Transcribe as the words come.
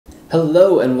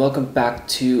Hello and welcome back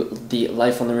to the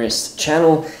Life on the Wrist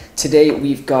channel. Today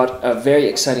we've got a very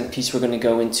exciting piece we're going to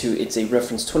go into. It's a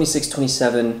reference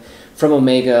 2627 from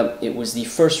Omega. It was the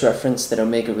first reference that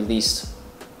Omega released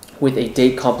with a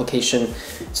date complication.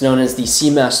 It's known as the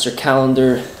Seamaster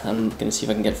calendar. I'm going to see if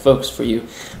I can get focus for you,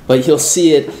 but you'll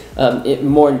see it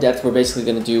more in depth. We're basically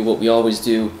going to do what we always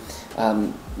do.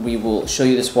 We will show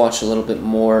you this watch a little bit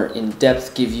more in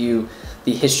depth, give you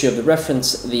the history of the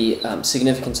reference, the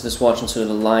significance of this watch, and sort of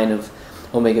the line of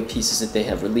Omega pieces that they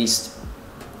have released,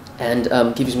 and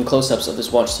give you some close-ups of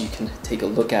this watch so you can take a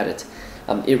look at it.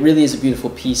 It really is a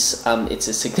beautiful piece. It's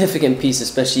a significant piece,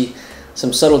 especially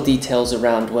some subtle details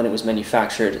around when it was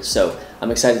manufactured, so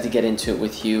I'm excited to get into it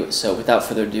with you. So without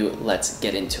further ado, let's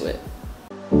get into it.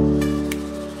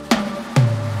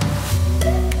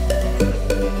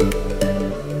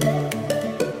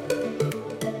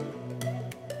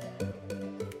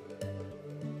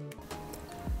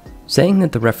 Saying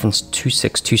that the reference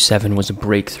 2627 was a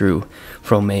breakthrough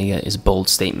for Omega is a bold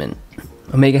statement.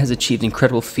 Omega has achieved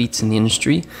incredible feats in the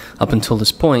industry up until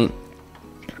this point,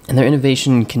 and their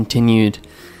innovation continued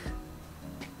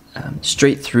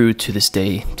straight through to this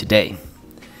day today.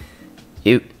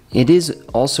 It is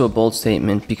also a bold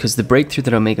statement because the breakthrough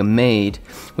that Omega made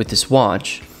with this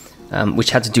watch, which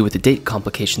had to do with the date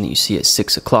complication that you see at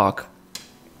 6 o'clock,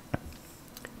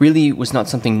 really was not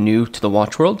something new to the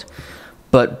watch world.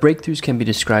 But breakthroughs can be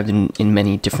described in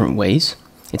many different ways.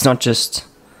 It's not just,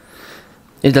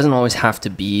 it doesn't always have to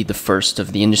be the first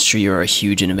of the industry or a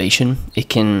huge innovation. It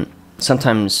can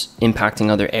sometimes impacting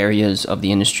other areas of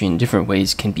the industry in different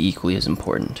ways can be equally as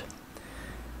important.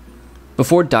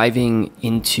 Before diving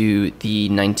into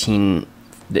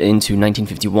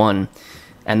 1951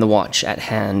 and the watch at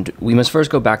hand, we must first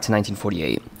go back to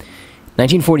 1948.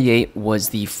 1948 was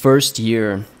the first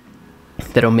year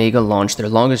that Omega launched their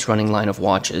longest running line of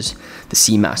watches, the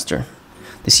Seamaster.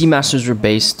 The Seamasters were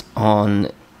based on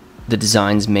the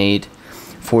designs made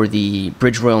for the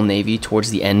British Royal Navy towards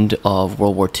the end of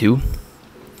World War II.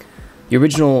 The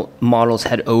original models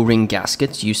had O-ring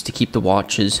gaskets used to keep the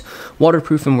watches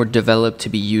waterproof and were developed to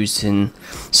be used in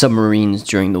submarines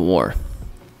during the war.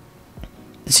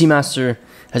 The Seamaster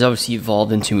has obviously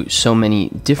evolved into so many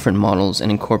different models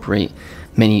and incorporate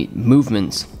many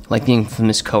movements, like the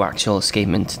infamous co-axial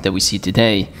escapement that we see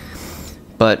today,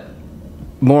 but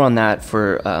more on that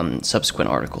for subsequent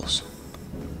articles.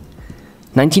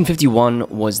 1951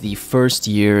 was the first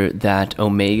year that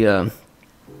Omega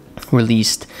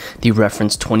released the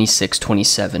reference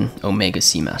 2627 Omega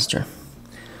Seamaster.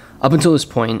 Up until this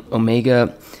point,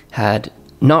 Omega had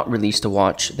not released a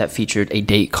watch that featured a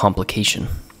date complication.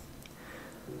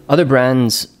 Other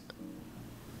brands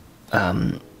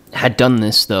had done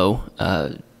this, though,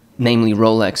 namely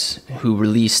Rolex, who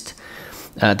released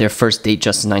their first date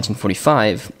just in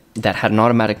 1945 that had an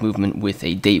automatic movement with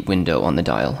a date window on the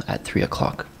dial at 3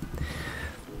 o'clock.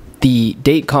 The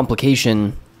date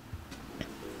complication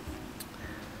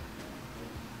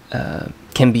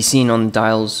can be seen on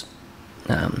dials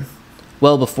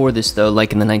well before this, though,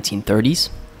 like in the 1930s.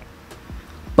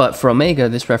 But for Omega,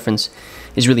 this reference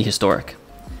is really historic,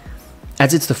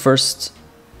 as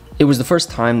it was the first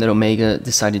time that Omega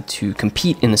decided to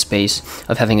compete in the space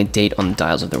of having a date on the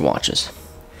dials of their watches.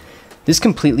 This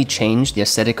completely changed the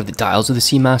aesthetic of the dials of the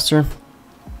Seamaster.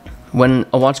 When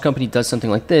a watch company does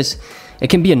something like this, it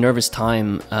can be a nervous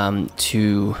time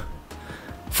for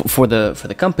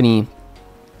the company,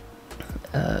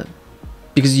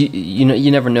 because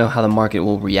you never know how the market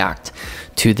will react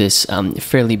to this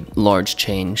fairly large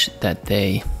change that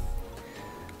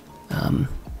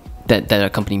that a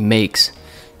company makes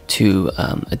to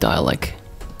a dial like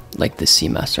this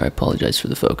Seamaster. I apologize for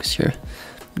the focus here.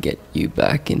 Get you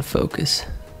back in focus.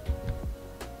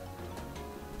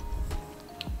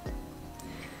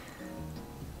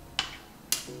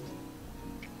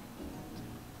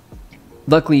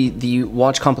 Luckily, the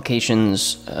watch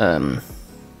complications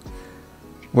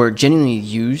were genuinely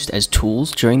used as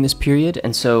tools during this period,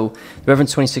 and so the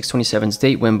reference 2627's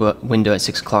date window at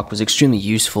 6 o'clock was extremely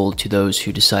useful to those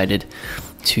who decided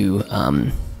to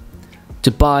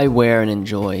buy, wear, and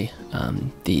enjoy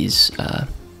this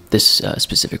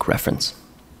specific reference.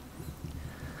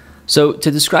 So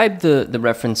to describe the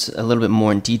reference a little bit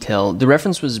more in detail, the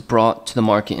reference was brought to the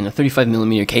market in a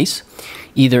 35mm case,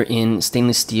 either in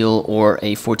stainless steel or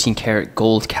a 14-karat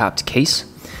gold-capped case.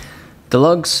 The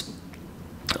lugs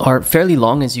are fairly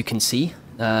long, as you can see,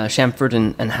 chamfered,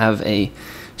 and have a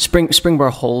spring bar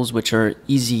holes which are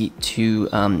easy to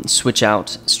switch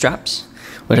out straps,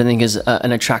 which I think is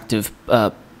an attractive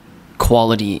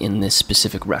quality in this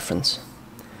specific reference.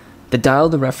 The dial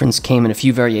of the reference came in a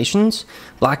few variations.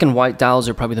 Black and white dials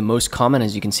are probably the most common.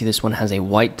 As you can see, this one has a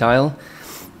white dial.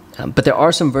 But there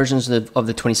are some versions of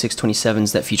the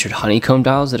 2627s that featured honeycomb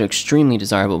dials that are extremely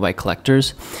desirable by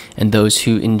collectors and those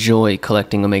who enjoy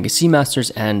collecting Omega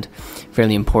Seamasters and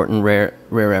fairly important rare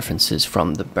references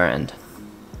from the brand.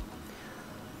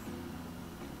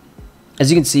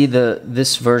 As you can see,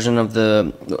 this version of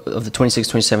the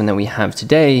 2627 that we have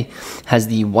today has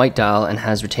the white dial and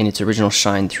has retained its original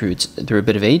shine through a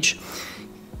bit of age,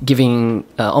 giving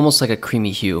almost like a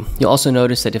creamy hue. You'll also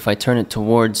notice that if I turn it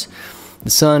towards the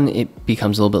sun, it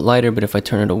becomes a little bit lighter, but if I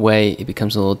turn it away, it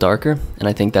becomes a little darker, and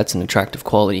I think that's an attractive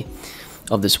quality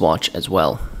of this watch as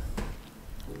well.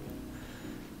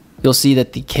 You'll see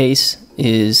that the case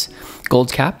is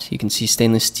gold capped. You can see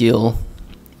stainless steel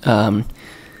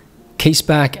case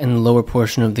back and lower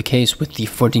portion of the case with the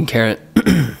 14 karat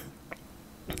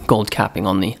gold capping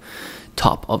on the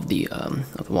top of the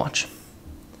watch.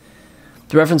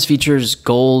 The reference features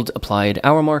gold applied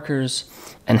hour markers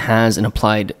and has an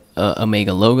applied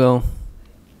Omega logo.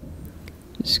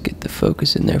 Just get the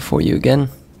focus in there for you again.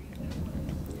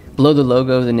 Below the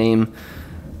logo,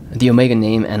 the Omega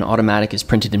name and automatic is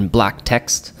printed in black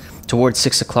text. Towards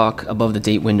 6 o'clock above the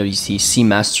date window, you see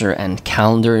Seamaster and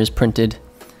calendar is printed.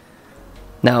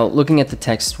 Now, looking at the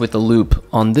text with a loop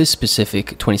on this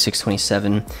specific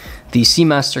 2627, the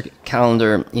Seamaster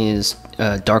calendar is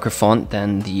a darker font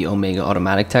than the Omega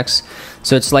automatic text,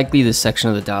 so it's likely this section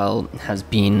of the dial has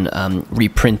been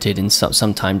reprinted in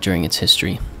some time during its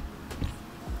history.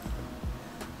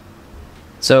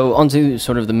 So onto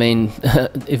sort of the main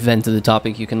event of the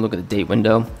topic, you can look at the date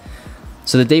window.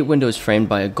 So the date window is framed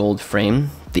by a gold frame.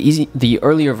 The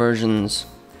earlier versions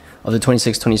of the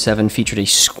 2627 featured a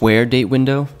square date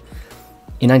window.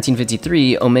 In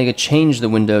 1953, Omega changed the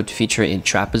window to feature a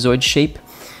trapezoid shape.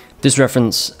 This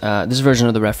version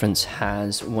of the reference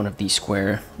has one of these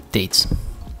square dates.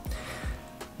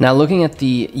 Now, looking at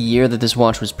the year that this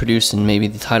watch was produced and maybe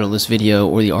the title of this video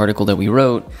or the article that we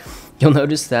wrote, you'll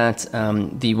notice that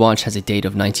the watch has a date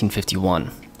of 1951,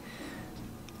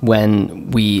 when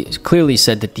we clearly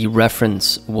said that the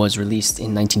reference was released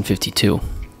in 1952.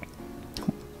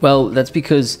 Well, that's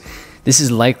because this is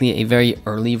likely a very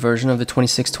early version of the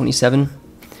 2627.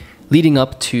 Leading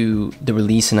up to the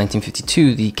release in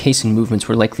 1952, the case and movements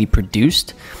were likely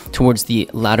produced towards the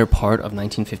latter part of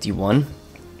 1951.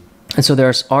 And so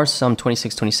there are some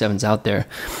 2627s out there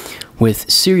with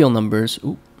serial numbers,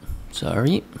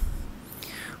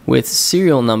 with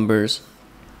serial numbers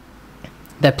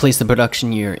that place the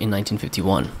production year in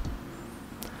 1951.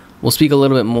 We'll speak a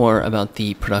little bit more about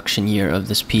the production year of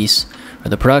this piece, or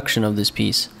the production of this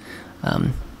piece,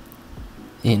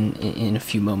 in a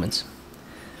few moments.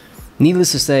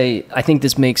 Needless to say, I think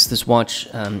this makes this watch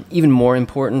even more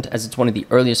important, as it's one of the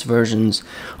earliest versions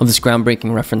of this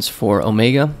groundbreaking reference for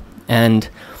Omega, and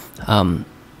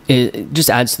it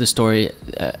just adds to the story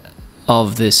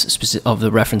of the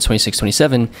reference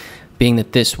 2627, being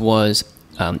that this was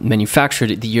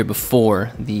manufactured the year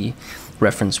before the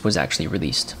reference was actually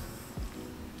released.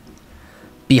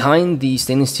 Behind the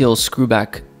stainless steel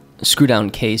screw-down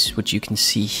case, which you can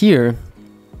see here,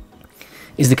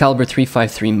 is the caliber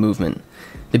 353 movement,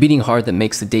 the beating heart that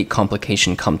makes the date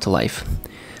complication come to life.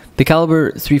 The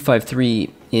caliber 353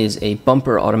 is a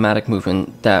bumper automatic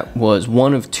movement that was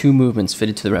one of two movements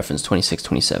fitted to the reference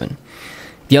 2627.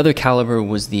 The other caliber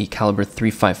was the caliber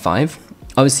 355.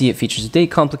 Obviously, it features a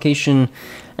date complication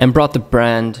and brought the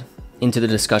brand into the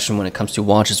discussion when it comes to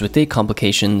watches with date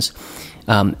complications,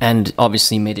 and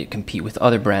obviously made it compete with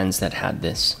other brands that had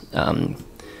this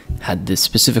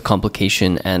specific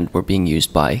complication and were being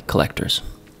used by collectors.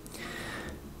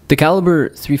 The caliber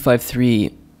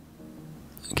 353,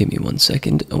 give me 1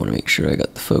 second, I want to make sure I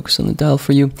got the focus on the dial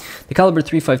for you. The caliber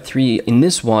 353 in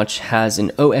this watch has an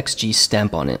OXG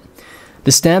stamp on it.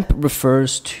 The stamp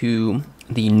refers to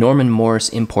the Norman Morris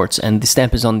imports, and the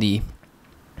stamp is on the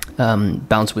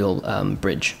bounce wheel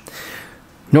bridge.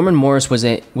 Norman Morris was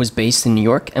based in New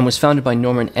York and was founded by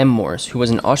Norman M. Morris, who was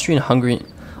an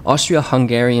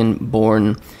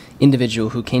Austria-Hungarian-born individual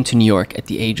who came to New York at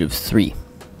the age of 3.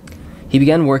 He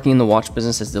began working in the watch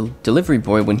business as a delivery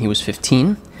boy when he was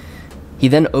 15. He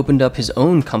then opened up his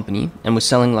own company and was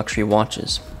selling luxury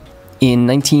watches. In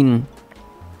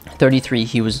 1933,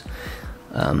 he was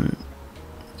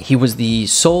the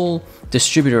sole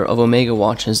distributor of Omega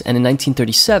watches, and in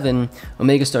 1937,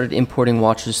 Omega started importing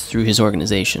watches through his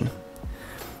organization.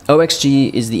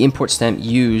 OXG is the import stamp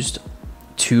used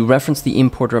to reference the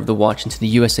importer of the watch into the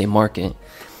USA market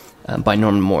by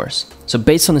Norman Morris. So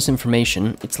based on this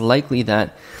information, it's likely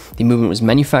that the movement was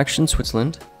manufactured in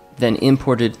Switzerland, then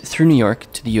imported through New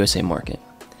York to the USA market.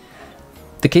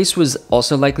 The case was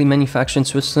also likely manufactured in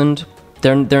Switzerland.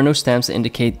 There are no stamps that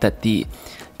indicate that the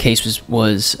case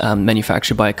was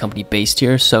manufactured by a company based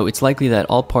here, so it's likely that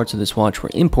all parts of this watch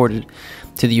were imported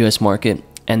to the US market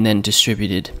and then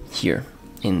distributed here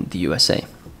in the USA.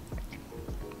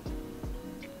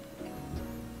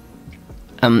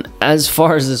 As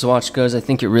far as this watch goes, I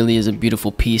think it really is a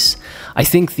beautiful piece. I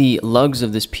think the lugs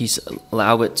of this piece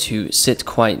allow it to sit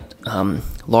quite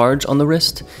large on the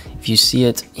wrist. If you see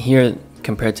it here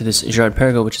compared to this Girard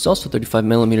Perregaux, which is also 35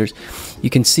 millimeters,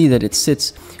 you can see that it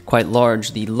sits quite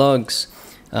large. The lugs,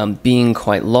 being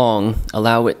quite long,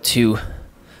 allow it to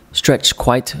stretch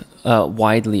quite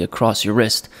widely across your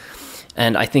wrist.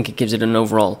 And I think it gives it an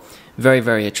overall very,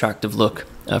 very attractive look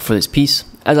for this piece.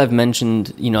 As I've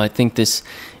mentioned, I think this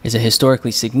is a historically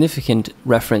significant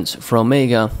reference for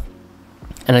Omega,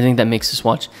 and I think that makes this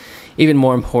watch even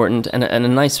more important and a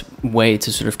nice way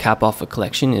to sort of cap off a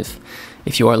collection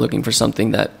if you are looking for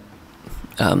something that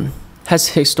has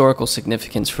historical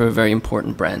significance for a very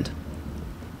important brand.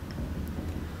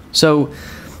 So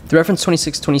the reference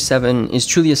 2627 is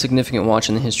truly a significant watch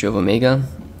in the history of Omega.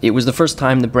 It was the first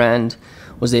time the brand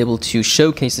was able to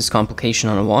showcase this complication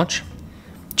on a watch.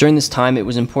 During this time, it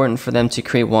was important for them to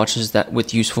create watches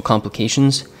with useful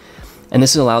complications, and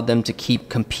this allowed them to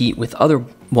compete with other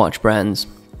watch brands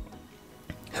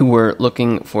who were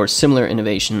looking for similar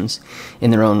innovations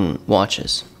in their own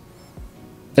watches.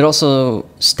 It also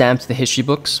stamped the history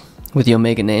books with the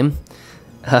Omega name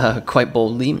quite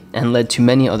boldly and led to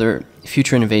many other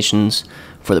future innovations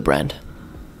for the brand.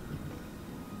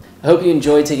 I hope you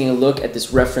enjoyed taking a look at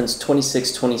this reference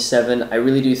 2627. I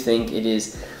really do think it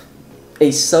is a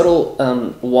subtle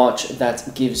watch that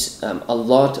gives a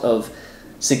lot of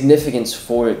significance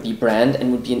for the brand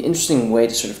and would be an interesting way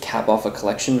to sort of cap off a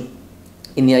collection,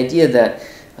 in the idea that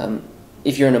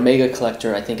if you're an Omega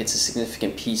collector, I think it's a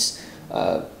significant piece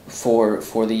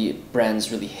for the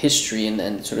brand's really history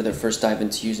and sort of their first dive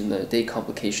into using the date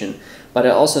complication. But I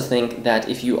also think that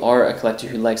if you are a collector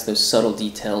who likes those subtle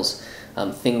details,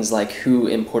 things like who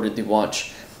imported the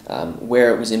watch,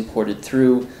 where it was imported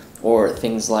through, or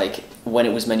things like when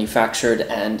it was manufactured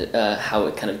and how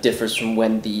it kind of differs from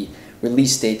when the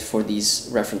release date for these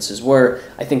references were,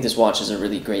 I think this watch is a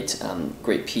really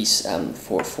great piece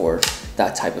for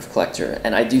that type of collector.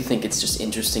 And I do think it's just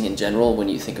interesting in general when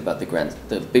you think about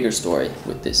the bigger story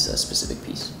with this specific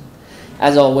piece.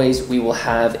 As always, we will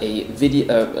have a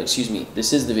video,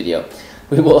 this is the video.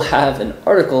 We will have an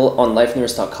article on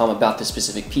lifeonthewrist.com about this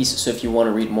specific piece, so if you want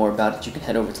to read more about it, you can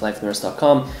head over to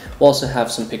lifeonthewrist.com. We'll also have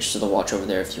some pictures of the watch over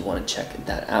there if you want to check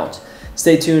that out.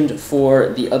 Stay tuned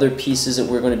for the other pieces that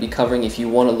we're going to be covering. If you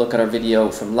want to look at our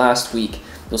video from last week,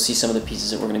 you'll see some of the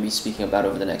pieces that we're going to be speaking about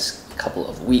over the next couple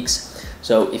of weeks.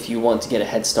 So if you want to get a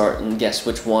head start and guess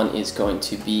which one is going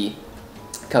to be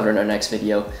covered in our next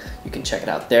video, you can check it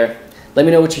out there. Let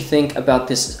me know what you think about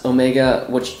this Omega,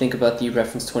 what you think about the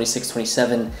reference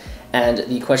 2627, and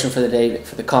the question for the day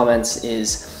for the comments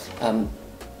is,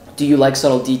 do you like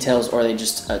subtle details, or are they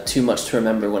just too much to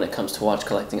remember when it comes to watch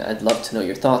collecting? I'd love to know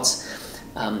your thoughts.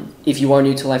 If you are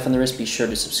new to Life on the Wrist, be sure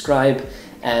to subscribe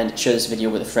and share this video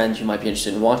with a friend who might be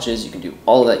interested in watches. You can do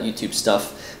all of that YouTube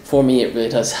stuff. For me, it really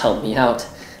does help me out.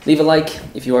 Leave a like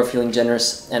if you are feeling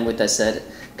generous, and with that said,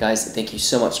 guys, thank you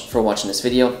so much for watching this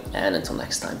video, and until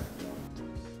next time.